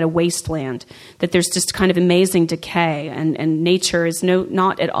looking at a wasteland, that there's just kind of amazing decay, and nature is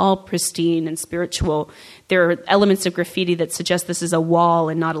not at all pristine and spiritual. There are elements of graffiti that suggest this is a wall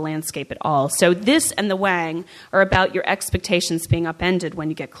and not a landscape at all. So this and the Wang are about your expectations being upended when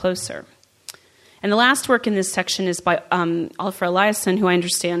you get closer. And the last work in this section is by Oliver Eliasson, who I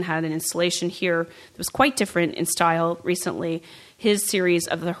understand had an installation here that was quite different in style recently, his series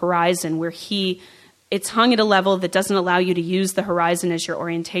of The Horizon, where it's hung at a level that doesn't allow you to use the horizon as your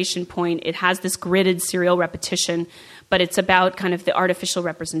orientation point. It has this gridded serial repetition, but it's about kind of the artificial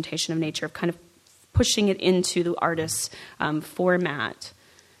representation of nature, of kind of pushing it into the artist's format.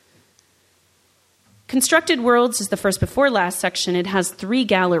 Constructed Worlds is the first before last section. It has 3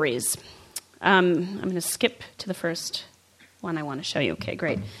 galleries. I'm going to skip to the first one I want to show you. Okay,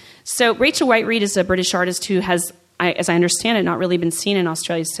 great. So Rachel White-Read is a British artist who has, as I understand it, not really been seen in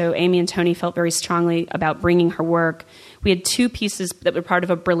Australia. So Amy and Tony felt very strongly about bringing her work. We had 2 pieces that were part of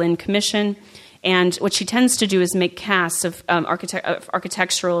a Berlin commission. And what she tends to do is make casts of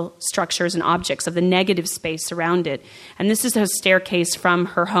architectural structures and objects of the negative space around it. And this is a staircase from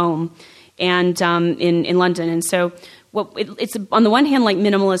her home and in London. And so it's on the one hand like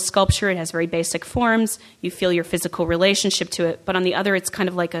minimalist sculpture. It has very basic forms. You feel your physical relationship to it. But on the other, it's kind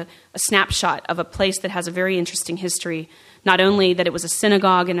of like a snapshot of a place that has a very interesting history. Not only that it was a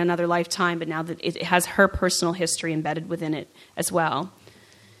synagogue in another lifetime, but now that it has her personal history embedded within it as well.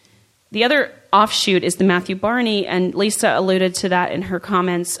 The other offshoot is the Matthew Barney, and Lisa alluded to that in her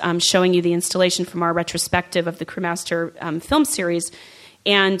comments, showing you the installation from our retrospective of the Crewmaster film series.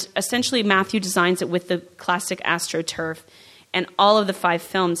 And essentially, Matthew designs it with the classic AstroTurf and all of the 5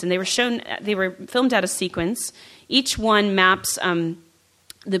 films. And they were filmed out of sequence. Each one maps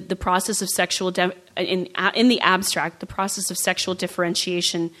the process of sexual in the abstract, the process of sexual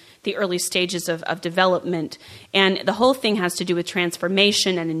differentiation, the early stages of development, and the whole thing has to do with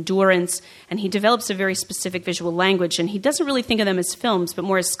transformation and endurance. And he develops a very specific visual language, and he doesn't really think of them as films, but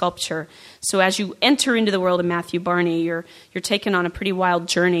more as sculpture. So as you enter into the world of Matthew Barney, you're taken on a pretty wild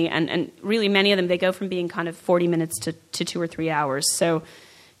journey, and really many of them, they go from being kind of 40 minutes to 2 or 3 hours. So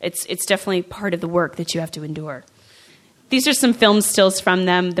it's definitely part of the work that you have to endure. These are some film stills from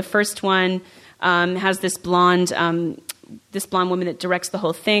them. The first one has this blonde woman that directs the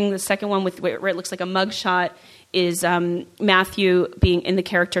whole thing. The second one, where it looks like a mugshot, is Matthew being in the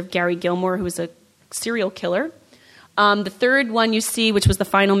character of Gary Gilmore, who is a serial killer. The third one you see, which was the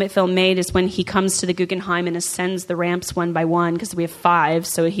final film made, is when he comes to the Guggenheim and ascends the ramps one by one, because we have 5,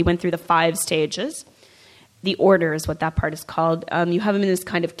 so he went through the 5 stages. The Order is what that part is called. You have him in this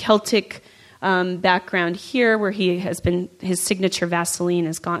kind of Celtic background here, where his signature Vaseline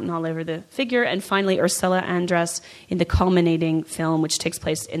has gotten all over the figure, and finally Ursula Andress in the culminating film, which takes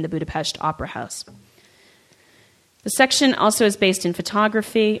place in the Budapest Opera House. The section also is based in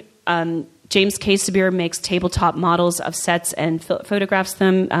photography. James Casabir makes tabletop models of sets and photographs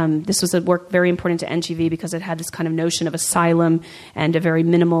them. This was a work very important to NGV because it had this kind of notion of asylum and a very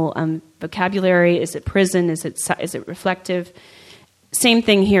minimal vocabulary. Is it prison? Is it reflective? Same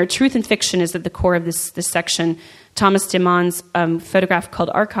thing here. Truth and fiction is at the core of this section. Thomas de Man's photograph called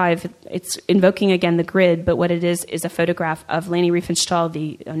Archive, it's invoking again the grid, but what it is a photograph of Leni Riefenstahl,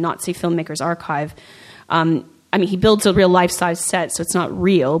 the Nazi filmmaker's archive. He builds a real life-size set, so it's not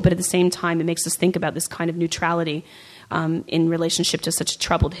real, but at the same time, it makes us think about this kind of neutrality in relationship to such a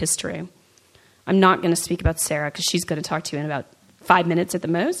troubled history. I'm not going to speak about Sarah, because she's going to talk to you in about 5 minutes at the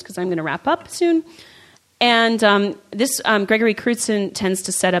most, because I'm going to wrap up soon. And Gregory Crutzen tends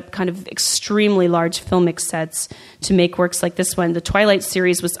to set up kind of extremely large filmic sets to make works like this one. The Twilight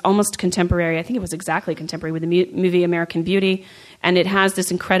series was almost contemporary. I think it was exactly contemporary with the movie American Beauty. And it has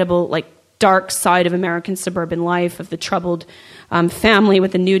this incredible, dark side of American suburban life, of the troubled family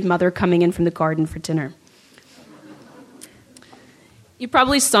with the nude mother coming in from the garden for dinner. You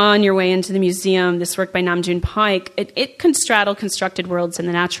probably saw on your way into the museum this work by Nam June Paik. It can straddle constructed worlds and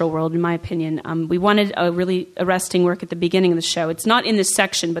the natural world, in my opinion. We wanted a really arresting work at the beginning of the show. It's not in this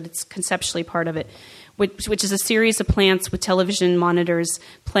section, but it's conceptually part of it, which is a series of plants with television monitors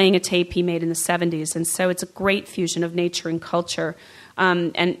playing a tape he made in the 70s. And so it's a great fusion of nature and culture.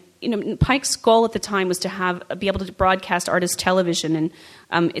 Pike's goal at the time was to be able to broadcast artist television, and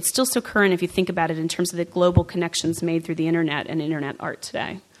it's still so current if you think about it in terms of the global connections made through the internet and internet art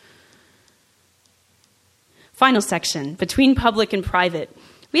today. Final section, between public and private.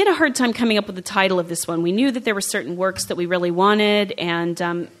 We had a hard time coming up with the title of this one. We knew that there were certain works that we really wanted, and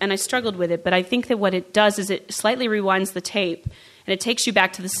I struggled with it, but I think that what it does is it slightly rewinds the tape. And it takes you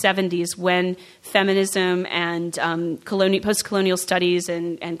back to the 70s when feminism and post-colonial studies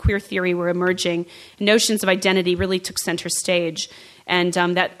and queer theory were emerging. Notions of identity really took center stage. And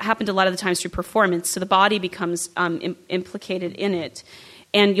that happened a lot of the times through performance. So the body becomes implicated in it.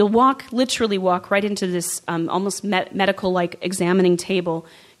 And you'll literally walk right into this almost medical-like examining table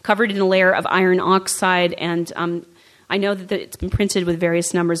covered in a layer of iron oxide. And I know that it's been printed with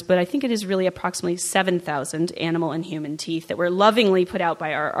various numbers, but I think it is really approximately 7,000 animal and human teeth that were lovingly put out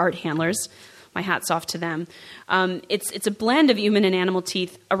by our art handlers. My hat's off to them. It's a blend of human and animal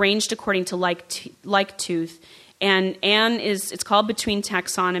teeth arranged according to like tooth. And it's called Between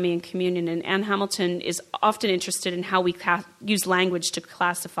Taxonomy and Communion. And Anne Hamilton is often interested in how we use language to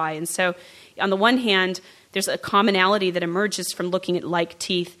classify. And so on the one hand, there's a commonality that emerges from looking at like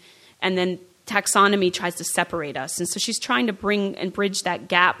teeth, and then taxonomy tries to separate us. And so she's trying to bring and bridge that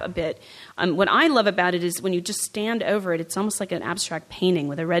gap a bit. What I love about it is when you just stand over it, it's almost like an abstract painting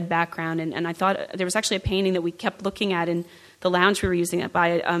with a red background. And I thought there was actually a painting that we kept looking at in the lounge we were using it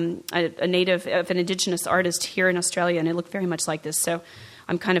by an indigenous artist here in Australia, and it looked very much like this. So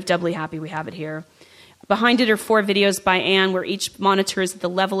I'm kind of doubly happy we have it here. Behind it are 4 videos by Anne where each monitors the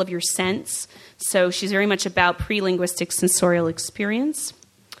level of your sense. So she's very much about pre-linguistic sensorial experience.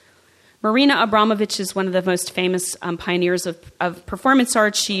 Marina Abramovich is one of the most famous pioneers of performance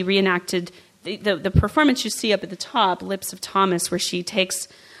art. She reenacted the performance you see up at the top, Lips of Thomas, where she takes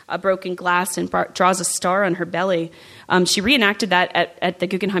a broken glass and draws a star on her belly. She reenacted that at the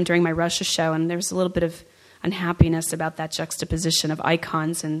Guggenheim during my Russia show, and there's a little bit of unhappiness about that juxtaposition of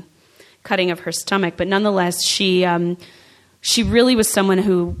icons and cutting of her stomach. But nonetheless, she really was someone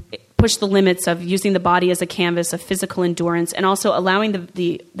who pushed the limits of using the body as a canvas of physical endurance, and also allowing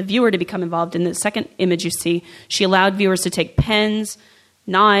the viewer to become involved. In the second image you see, she allowed viewers to take pens,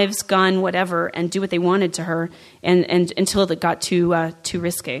 knives, gun, whatever, and do what they wanted to her, and until it got too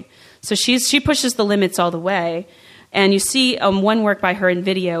risky. So she pushes the limits all the way. And you see one work by her in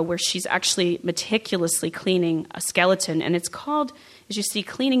video where she's actually meticulously cleaning a skeleton, and it's called, as you see,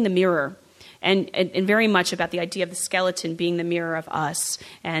 Cleaning the Mirror. And very much about the idea of the skeleton being the mirror of us.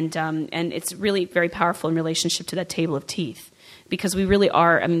 And it's really very powerful in relationship to that table of teeth. Because we really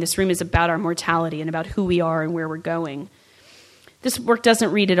are, this room is about our mortality and about who we are and where we're going. This work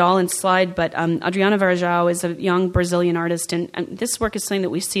doesn't read at all in slide, but Adriana Varejão is a young Brazilian artist. And this work is something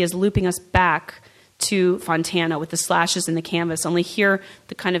that we see as looping us back to Fontana with the slashes in the canvas. Only here,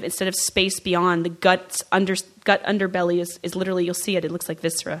 the kind of, instead of space beyond, the gut underbelly is literally, you'll see it, it looks like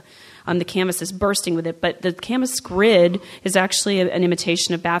viscera. The canvas is bursting with it, but the canvas grid is actually an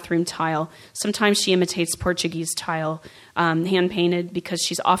imitation of bathroom tile. Sometimes she imitates Portuguese tile, hand-painted, because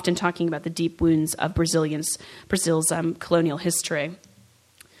she's often talking about the deep wounds of Brazil's colonial history.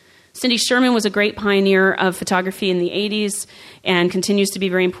 Cindy Sherman was a great pioneer of photography in the 80s and continues to be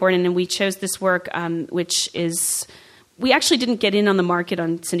very important, and we chose this work, which is... We actually didn't get in on the market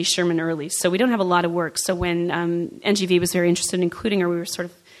on Cindy Sherman early, so we don't have a lot of work. So when NGV was very interested in including her, we were sort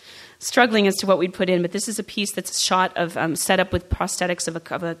of struggling as to what we'd put in, but this is a piece that's a shot of set up with prosthetics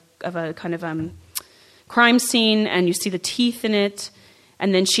of a kind of crime scene, and you see the teeth in it.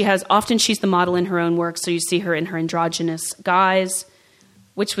 And then she's the model in her own work, so you see her in her androgynous guise,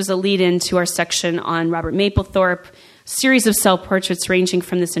 which was a lead-in to our section on Robert Mapplethorpe. Series of self-portraits ranging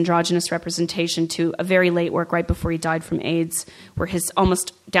from this androgynous representation to a very late work right before he died from AIDS, where he's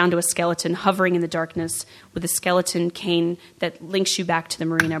almost down to a skeleton hovering in the darkness with a skeleton cane that links you back to the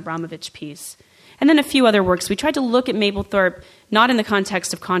Marina Abramovich piece. And then a few other works. We tried to look at Mapplethorpe not in the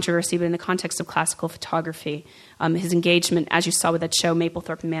context of controversy, but in the context of classical photography. His engagement, as you saw with that show,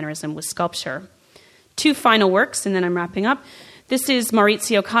 Mapplethorpe and Mannerism, with sculpture. Two final works, and then I'm wrapping up. This is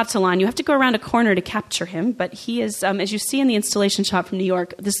Maurizio Cattelan. You have to go around a corner to capture him, but he is, as you see in the installation shot from New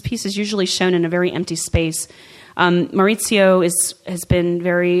York, this piece is usually shown in a very empty space. Maurizio has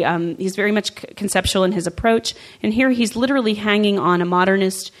been he's very much conceptual in his approach, and here he's literally hanging on a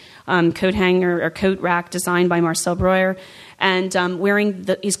modernist coat hanger or coat rack designed by Marcel Breuer, and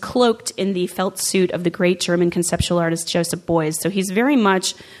he's cloaked in the felt suit of the great German conceptual artist Joseph Beuys. So he's very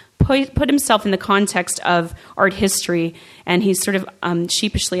much put himself in the context of art history, and he's sort of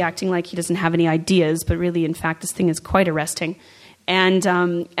sheepishly acting like he doesn't have any ideas, but really, in fact, this thing is quite arresting. And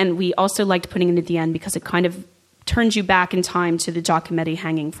we also liked putting it at the end because it kind of turns you back in time to the Giacometti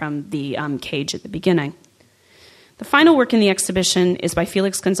hanging from the cage at the beginning. The final work in the exhibition is by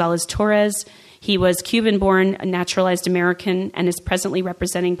Felix Gonzalez Torres. He was Cuban-born, a naturalized American, and is presently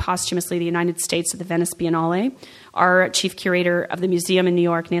representing posthumously the United States at the Venice Biennale. Our chief curator of the museum in New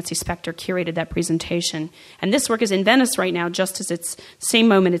York, Nancy Spector, curated that presentation. And this work is in Venice right now, just as it's same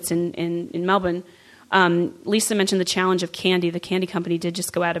moment it's in Melbourne. Lisa mentioned the challenge of candy. The candy company did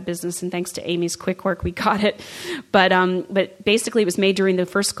just go out of business, and thanks to Amy's quick work, we got it. But basically, it was made during the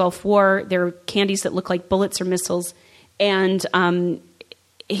first Gulf War. There are candies that look like bullets or missiles, and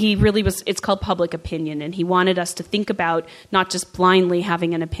he really was. It's called Public Opinion, and he wanted us to think about not just blindly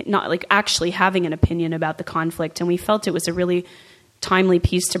having an opinion, not like actually having an opinion about the conflict. And we felt it was a really timely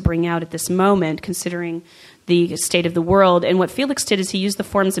piece to bring out at this moment, considering the state of the world. And what Felix did is he used the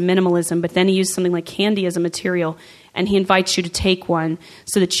forms of minimalism, but then he used something like candy as a material, and he invites you to take one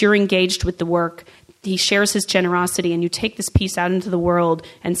so that you're engaged with the work. He shares his generosity, and you take this piece out into the world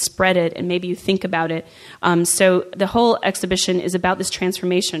and spread it, and maybe you think about it. So the whole exhibition is about this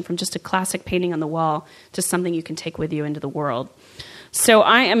transformation from just a classic painting on the wall to something you can take with you into the world. So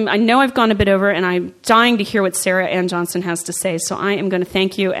I know I've gone a bit over, and I'm dying to hear what Sarah Ann Johnson has to say. So I am going to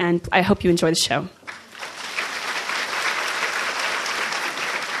thank you, and I hope you enjoy the show.